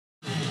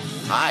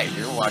Hi,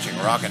 you're watching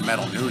Rock and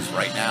Metal News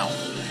right now.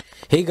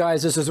 Hey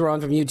guys, this is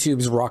Ron from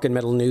YouTube's Rock and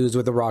Metal News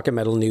with the Rock and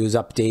Metal News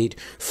update.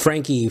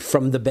 Frankie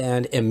from the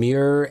band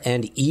EMMURE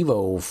and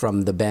EVO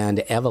from the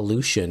band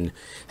Ev0lution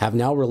have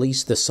now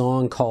released the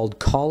song called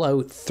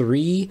Callout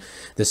 3.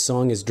 The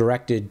song is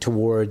directed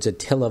towards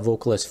Attila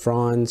vocalist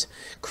Fronz.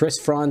 Chris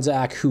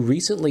Fronzak, who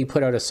recently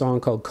put out a song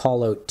called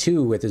Callout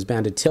 2 with his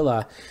band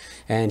Attila,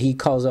 and he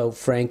calls out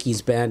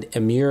Frankie's band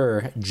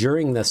EMMURE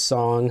during the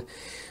song.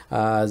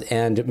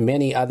 And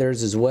many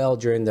others as well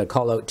during the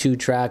Callout 2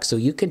 track. So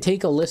you can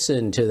take a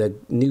listen to the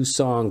new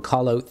song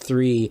Callout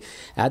 3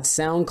 at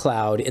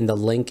SoundCloud in the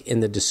link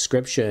in the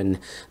description.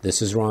 This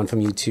is Ron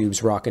from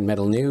YouTube's Rock and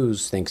Metal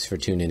News. Thanks for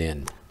tuning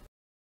in.